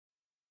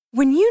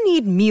When you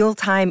need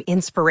mealtime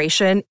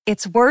inspiration,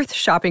 it's worth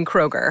shopping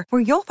Kroger,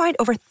 where you'll find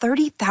over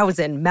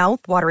 30,000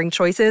 mouth-watering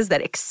choices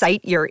that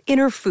excite your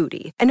inner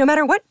foodie. And no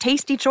matter what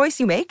tasty choice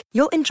you make,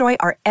 you'll enjoy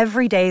our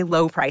everyday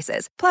low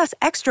prices, plus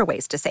extra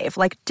ways to save,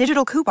 like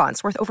digital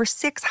coupons worth over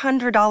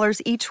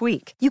 $600 each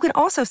week. You can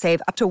also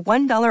save up to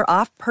 $1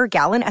 off per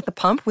gallon at the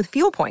pump with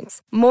fuel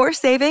points. More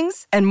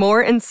savings and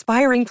more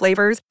inspiring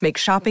flavors make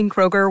shopping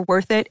Kroger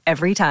worth it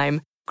every time.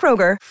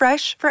 Kroger,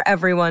 fresh for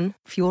everyone.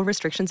 Fuel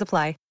restrictions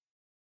apply.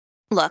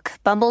 Look,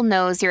 Bumble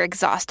knows you're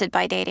exhausted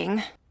by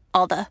dating.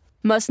 All the,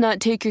 must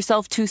not take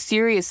yourself too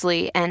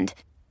seriously, and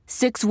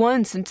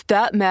 6'1" since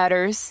that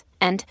matters,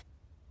 and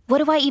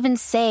what do I even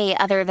say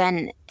other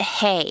than,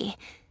 hey?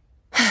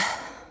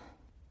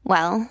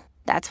 Well,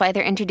 that's why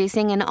they're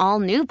introducing an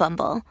all-new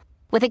Bumble,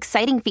 with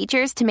exciting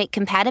features to make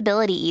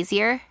compatibility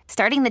easier,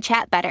 starting the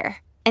chat better,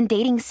 and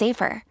dating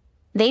safer.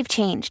 They've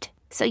changed,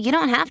 so you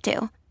don't have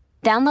to.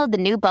 Download the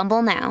new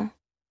Bumble now.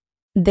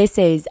 This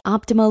is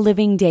Optimal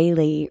Living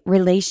Daily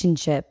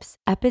Relationships,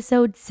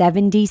 episode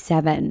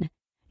 77,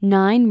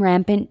 9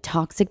 Rampant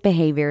Toxic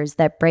Behaviors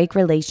That Break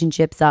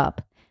Relationships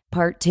Up,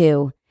 part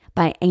 2,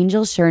 by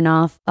Angel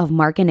Chernoff of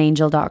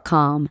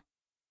markandangel.com.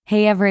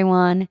 Hey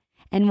everyone,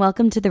 and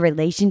welcome to the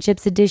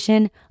relationships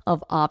edition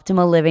of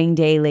Optimal Living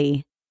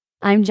Daily.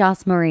 I'm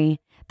Joss Marie,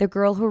 the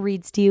girl who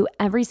reads to you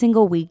every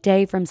single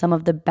weekday from some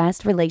of the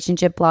best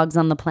relationship blogs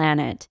on the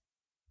planet.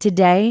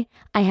 Today,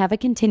 I have a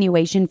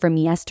continuation from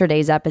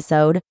yesterday's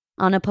episode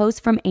on a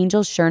post from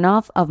Angel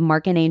Chernoff of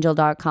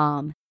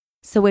markandangel.com.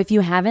 So if you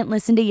haven't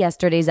listened to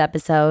yesterday's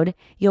episode,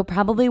 you'll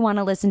probably want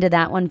to listen to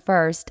that one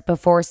first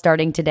before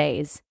starting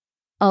today's.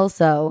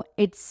 Also,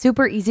 it's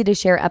super easy to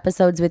share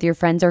episodes with your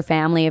friends or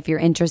family if you're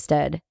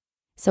interested.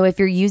 So if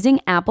you're using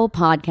Apple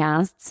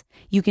Podcasts,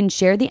 you can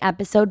share the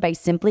episode by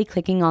simply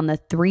clicking on the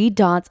 3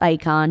 dots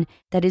icon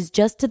that is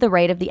just to the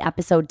right of the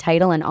episode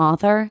title and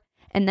author,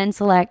 and then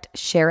select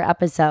Share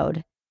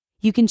Episode.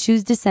 You can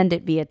choose to send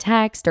it via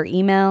text or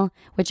email,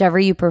 whichever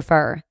you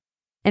prefer.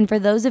 And for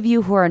those of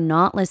you who are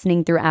not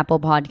listening through Apple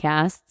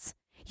Podcasts,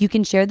 you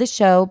can share the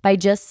show by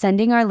just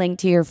sending our link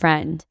to your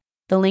friend.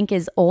 The link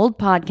is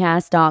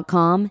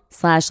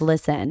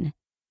oldpodcast.com/listen.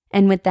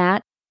 And with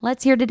that,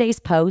 let's hear today's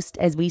post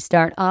as we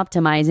start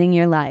optimizing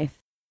your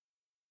life.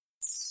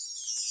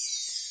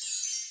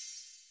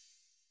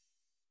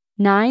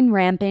 9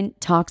 Rampant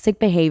Toxic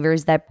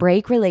Behaviors That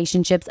Break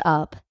Relationships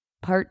Up,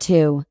 Part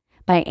 2,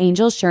 by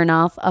Angel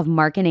Chernoff of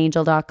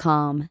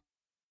markandangel.com.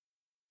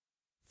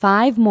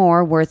 5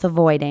 more worth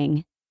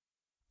avoiding.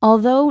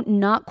 Although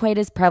not quite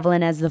as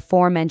prevalent as the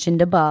 4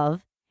 mentioned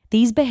above,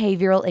 these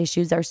behavioral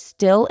issues are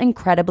still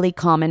incredibly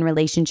common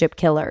relationship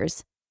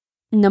killers.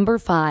 Number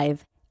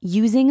 5,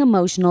 using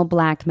emotional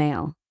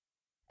blackmail.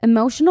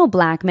 Emotional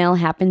blackmail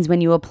happens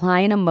when you apply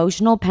an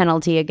emotional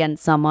penalty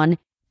against someone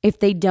if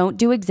they don't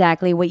do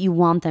exactly what you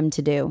want them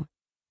to do.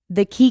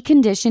 The key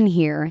condition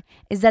here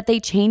is that they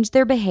change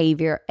their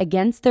behavior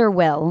against their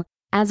will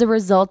as a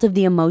result of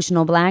the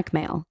emotional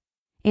blackmail.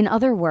 In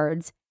other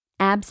words,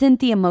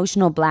 absent the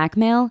emotional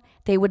blackmail,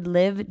 they would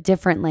live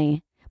differently,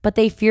 but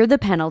they fear the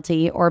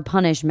penalty or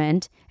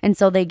punishment, and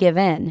so they give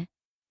in.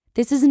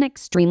 This is an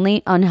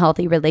extremely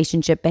unhealthy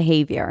relationship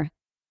behavior.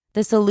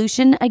 The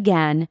solution,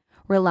 again,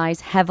 relies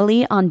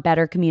heavily on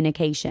better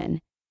communication.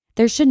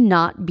 There should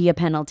not be a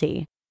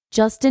penalty,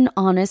 just an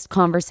honest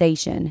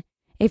conversation.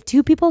 If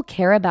 2 people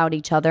care about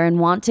each other and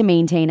want to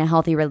maintain a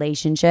healthy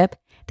relationship,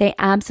 they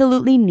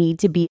absolutely need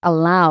to be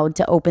allowed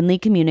to openly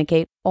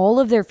communicate all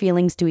of their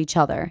feelings to each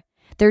other,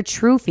 their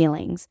true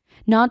feelings,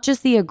 not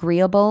just the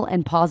agreeable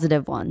and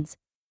positive ones.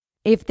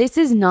 If this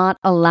is not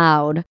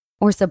allowed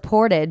or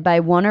supported by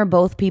one or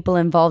both people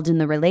involved in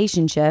the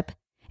relationship,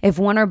 if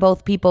one or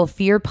both people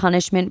fear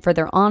punishment for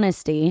their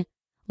honesty,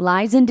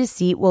 lies and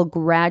deceit will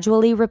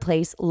gradually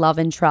replace love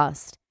and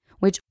trust,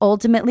 which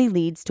ultimately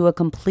leads to a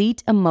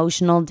complete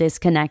emotional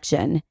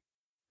disconnection.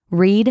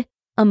 Read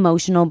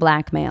emotional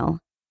blackmail.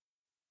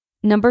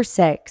 Number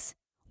 6,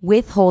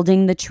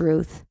 withholding the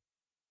truth.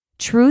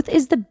 Truth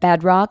is the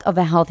bedrock of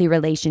a healthy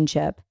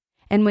relationship,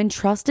 and when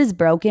trust is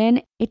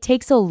broken, it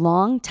takes a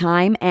long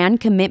time and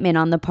commitment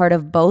on the part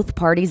of both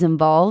parties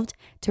involved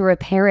to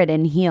repair it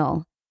and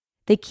heal.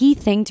 The key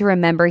thing to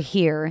remember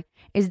here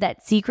is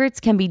that secrets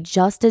can be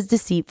just as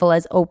deceitful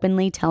as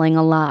openly telling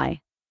a lie.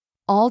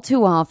 All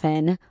too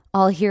often,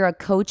 I'll hear a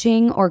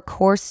coaching or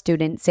course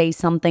student say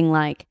something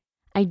like,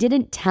 "I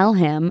didn't tell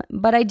him,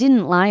 but I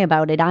didn't lie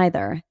about it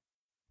either."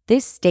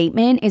 This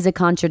statement is a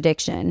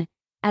contradiction,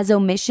 as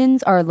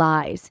omissions are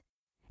lies.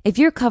 If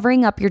you're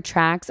covering up your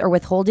tracks or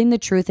withholding the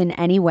truth in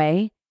any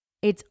way,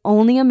 it's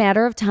only a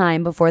matter of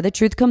time before the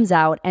truth comes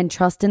out and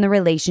trust in the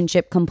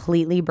relationship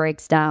completely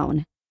breaks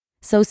down.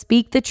 So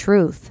speak the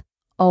truth,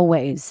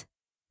 always.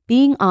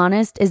 Being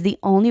honest is the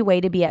only way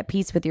to be at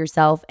peace with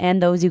yourself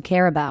and those you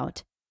care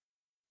about.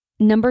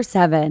 Number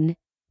 7,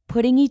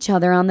 putting each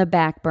other on the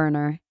back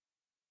burner.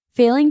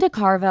 Failing to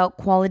carve out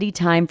quality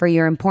time for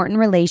your important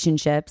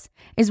relationships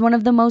is one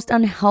of the most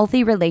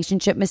unhealthy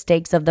relationship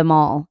mistakes of them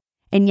all,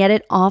 and yet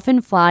it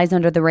often flies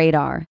under the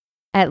radar,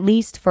 at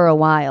least for a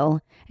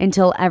while,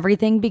 until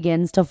everything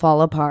begins to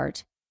fall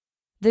apart.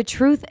 The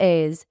truth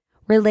is,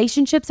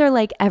 relationships are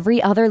like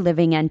every other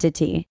living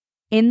entity,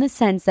 in the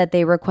sense that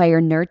they require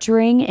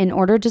nurturing in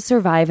order to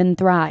survive and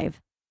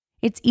thrive.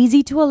 It's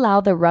easy to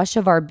allow the rush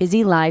of our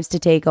busy lives to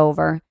take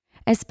over,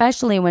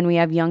 especially when we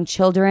have young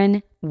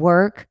children,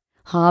 work,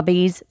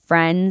 hobbies,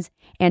 friends,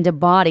 and a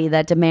body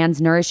that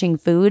demands nourishing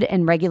food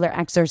and regular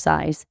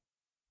exercise.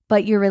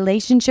 But your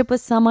relationship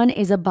with someone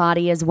is a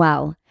body as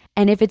well,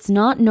 and if it's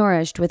not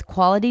nourished with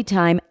quality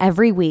time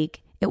every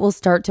week, it will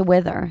start to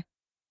wither.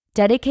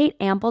 Dedicate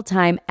ample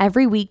time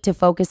every week to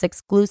focus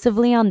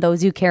exclusively on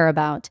those you care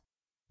about.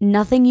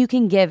 Nothing you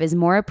can give is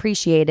more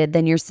appreciated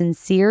than your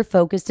sincere,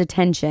 focused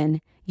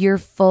attention, your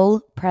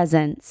full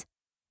presence.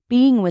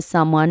 Being with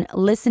someone,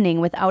 listening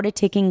without a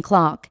ticking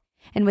clock,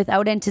 and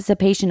without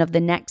anticipation of the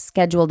next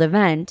scheduled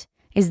event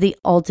is the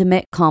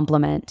ultimate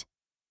compliment.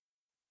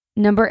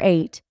 Number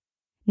 8,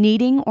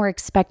 needing or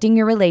expecting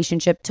your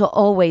relationship to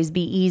always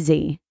be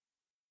easy.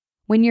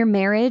 When your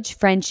marriage,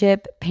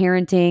 friendship,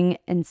 parenting,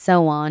 and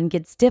so on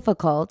gets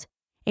difficult,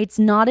 it's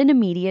not an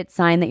immediate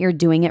sign that you're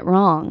doing it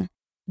wrong.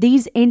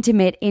 These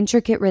intimate,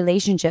 intricate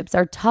relationships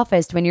are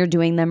toughest when you're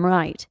doing them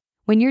right,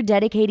 when you're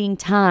dedicating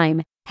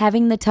time,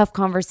 having the tough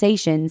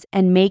conversations,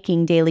 and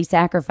making daily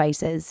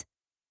sacrifices.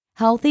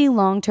 Healthy,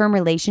 long-term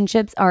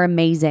relationships are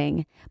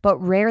amazing, but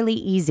rarely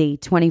easy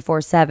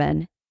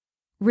 24/7.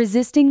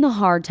 Resisting the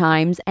hard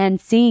times and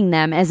seeing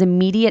them as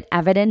immediate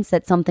evidence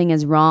that something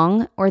is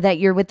wrong or that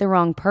you're with the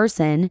wrong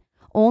person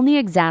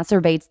only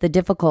exacerbates the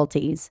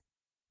difficulties.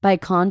 By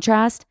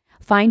contrast,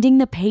 finding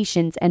the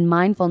patience and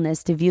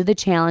mindfulness to view the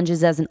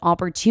challenges as an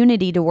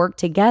opportunity to work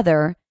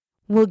together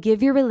will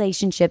give your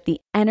relationship the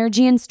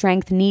energy and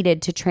strength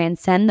needed to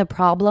transcend the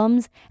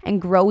problems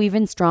and grow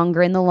even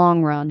stronger in the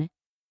long run.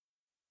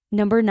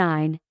 Number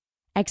 9,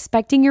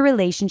 expecting your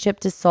relationship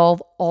to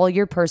solve all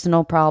your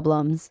personal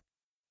problems.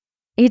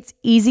 It's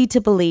easy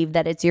to believe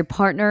that it's your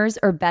partner's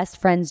or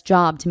best friend's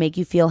job to make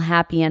you feel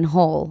happy and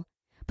whole.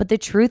 But the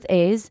truth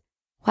is,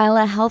 while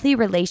a healthy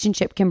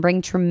relationship can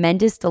bring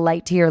tremendous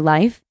delight to your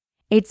life,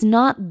 it's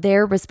not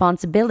their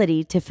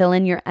responsibility to fill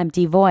in your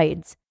empty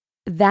voids.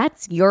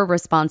 That's your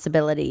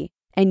responsibility,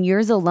 and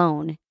yours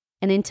alone.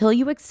 And until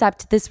you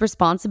accept this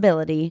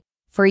responsibility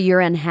for your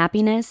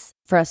unhappiness,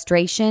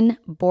 frustration,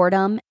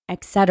 boredom,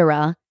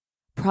 etc.,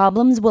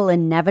 problems will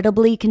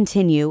inevitably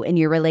continue in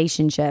your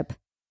relationship.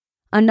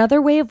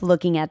 Another way of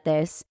looking at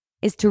this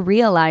is to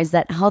realize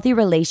that healthy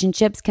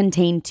relationships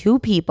contain two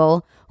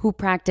people who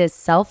practice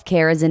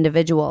self-care as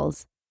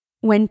individuals.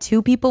 When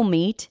two people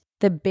meet,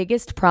 the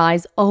biggest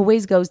prize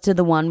always goes to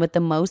the one with the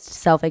most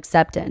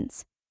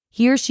self-acceptance.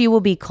 He or she will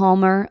be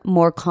calmer,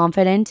 more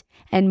confident,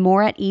 and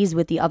more at ease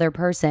with the other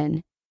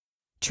person.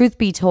 Truth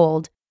be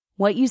told,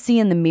 what you see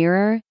in the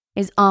mirror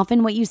is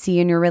often what you see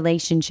in your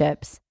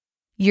relationships.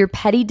 Your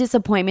petty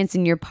disappointments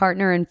in your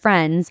partner and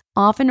friends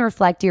often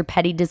reflect your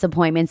petty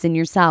disappointments in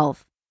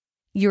yourself.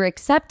 Your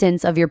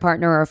acceptance of your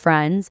partner or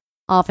friends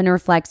often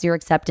reflects your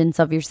acceptance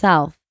of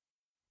yourself.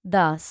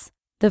 Thus,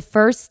 the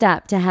first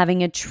step to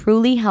having a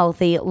truly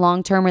healthy,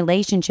 long-term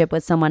relationship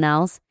with someone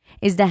else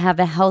is to have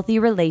a healthy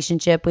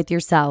relationship with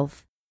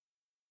yourself.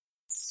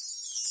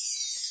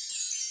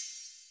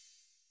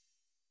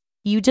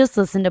 You just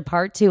listened to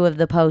part 2 of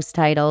the post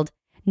titled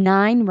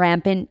 9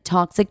 Rampant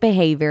Toxic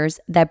Behaviors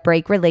That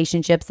Break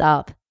Relationships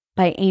Up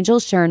by Angel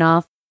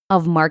Chernoff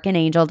of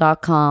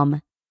markandangel.com.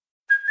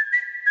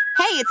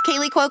 Hey, it's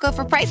Kaylee Cuoco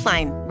for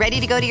Priceline. Ready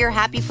to go to your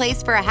happy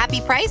place for a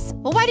happy price?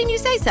 Well, why didn't you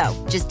say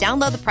so? Just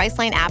download the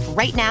Priceline app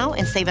right now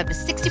and save up to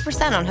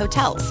 60% on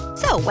hotels.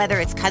 So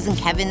whether it's Cousin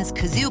Kevin's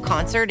Kazoo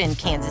Concert in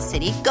Kansas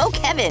City, go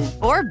Kevin,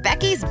 or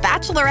Becky's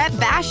Bachelorette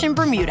Bash in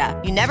Bermuda,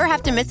 you never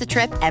have to miss a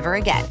trip ever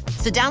again.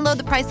 So download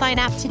the Priceline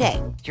app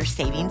today. Your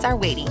savings are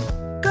waiting.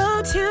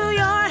 Go to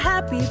your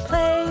happy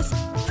place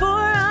for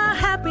a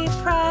happy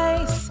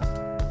price.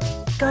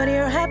 Go to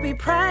your happy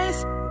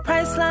price,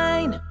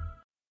 Priceline.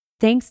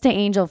 Thanks to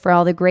Angel for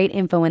all the great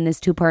info in this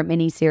 2-part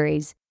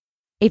mini-series.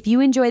 If you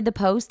enjoyed the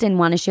post and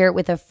want to share it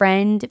with a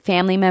friend,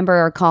 family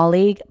member, or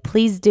colleague,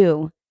 please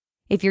do.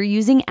 If you're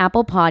using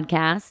Apple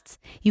Podcasts,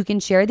 you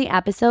can share the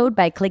episode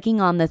by clicking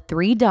on the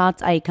 3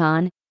 dots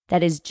icon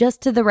that is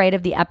just to the right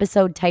of the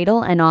episode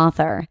title and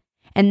author,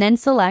 and then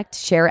select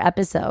Share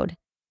Episode.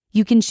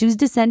 You can choose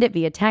to send it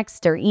via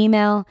text or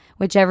email,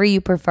 whichever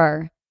you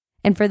prefer.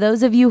 And for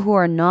those of you who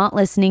are not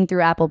listening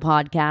through Apple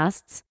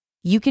Podcasts,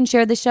 you can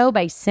share the show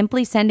by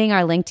simply sending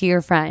our link to your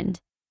friend.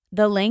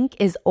 The link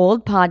is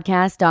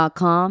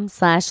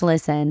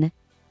oldpodcast.com/listen.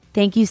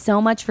 Thank you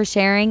so much for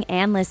sharing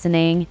and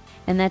listening,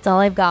 and that's all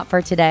I've got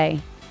for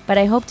today. But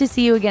I hope to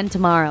see you again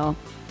tomorrow,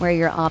 where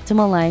your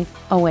optimal life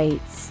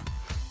awaits.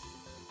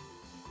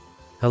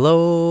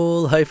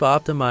 Hello, Life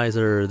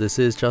Optimizer. This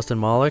is Justin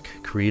Malik,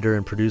 creator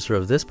and producer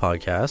of this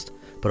podcast,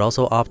 but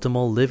also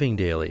Optimal Living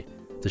Daily,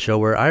 the show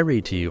where I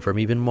read to you from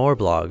even more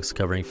blogs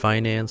covering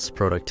finance,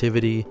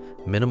 productivity,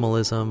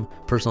 minimalism,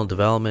 personal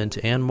development,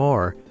 and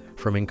more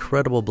from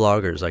incredible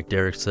bloggers like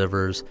Derek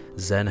Sivers,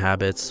 Zen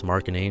Habits,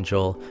 Mark and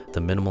Angel,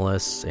 The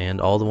Minimalists, and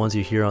all the ones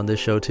you hear on this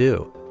show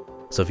too.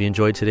 So if you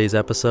enjoyed today's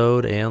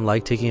episode and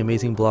like taking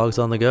amazing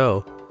blogs on the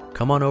go,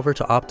 come on over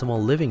to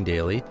Optimal Living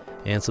Daily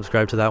and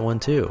subscribe to that one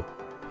too.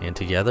 And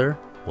together,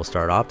 we'll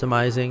start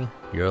optimizing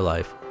your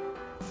life.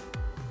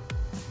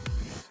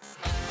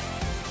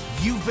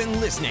 You've been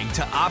listening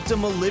to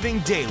Optimal Living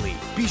Daily.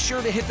 Be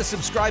sure to hit the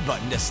subscribe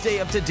button to stay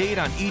up to date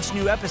on each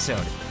new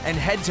episode, and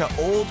head to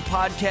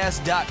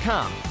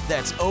oldpodcast.com.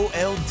 That's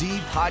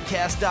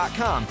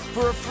OLDpodcast.com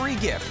for a free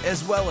gift,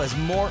 as well as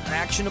more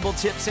actionable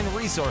tips and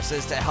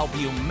resources to help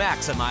you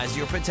maximize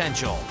your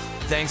potential.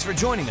 Thanks for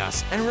joining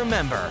us, and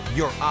remember,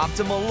 your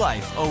optimal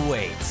life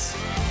awaits.